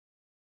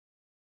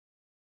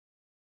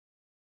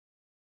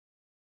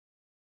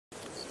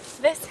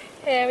So this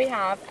here we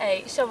have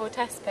a shovel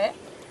test pit,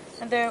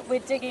 and we're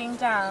digging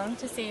down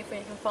to see if we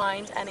can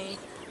find any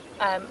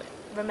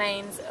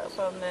remains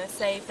from the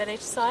slave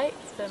village site,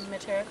 the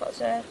material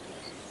culture.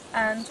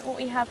 And what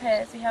we have here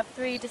is we have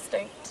three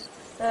distinct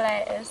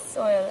layers,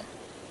 soil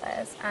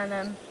layers,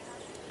 and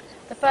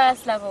the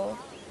first level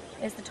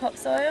is the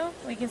topsoil.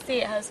 We can see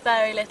it has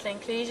very little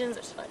inclusions,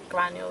 which are like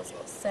granules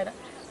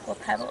or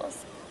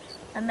pebbles.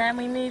 And then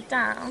we move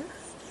down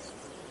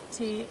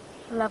to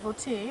level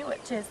 2,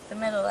 which is the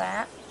middle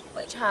layer,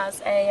 which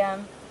has a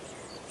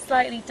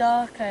slightly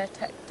darker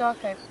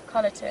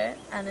colour to it,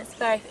 and it's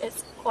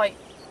quite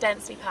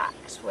densely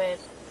packed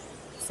with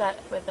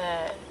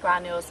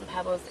granules and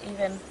pebbles,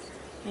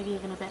 maybe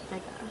even a bit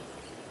bigger.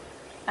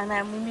 And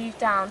then we move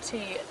down to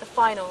the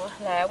final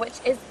layer, which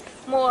is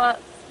more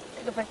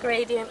of a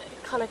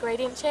colour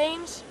gradient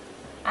change,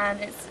 and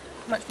it's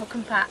much more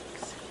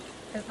compact.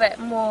 There's a bit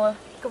more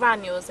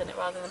granules in it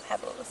rather than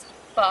pebbles.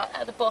 But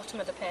at the bottom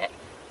of the pit,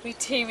 we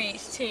do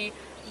reach two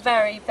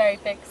very, very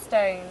big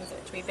stones,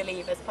 which we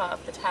believe is part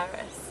of the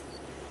terrace.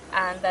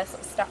 And they're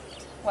sort of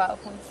stacked, well,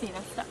 we can see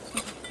they're stacked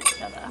with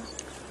each other.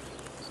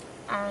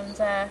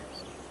 And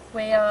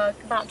we are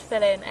about to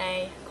fill in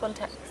a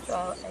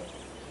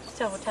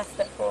shovel test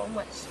pit form,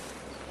 which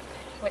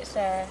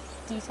has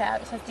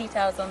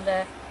details on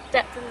the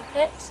depth of the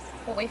pit,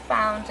 what we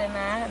found in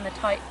there, and the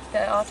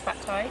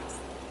artefact types,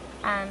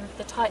 and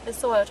the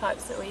soil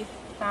types that we've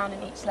found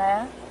in each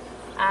layer,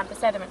 and the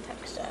sediment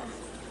texture,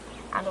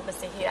 and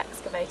obviously who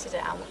excavated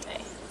it and what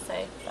day. So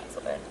that's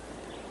what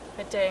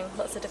we're doing,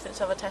 lots of different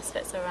shovel test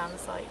pits around the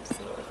site to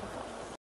see what we can find.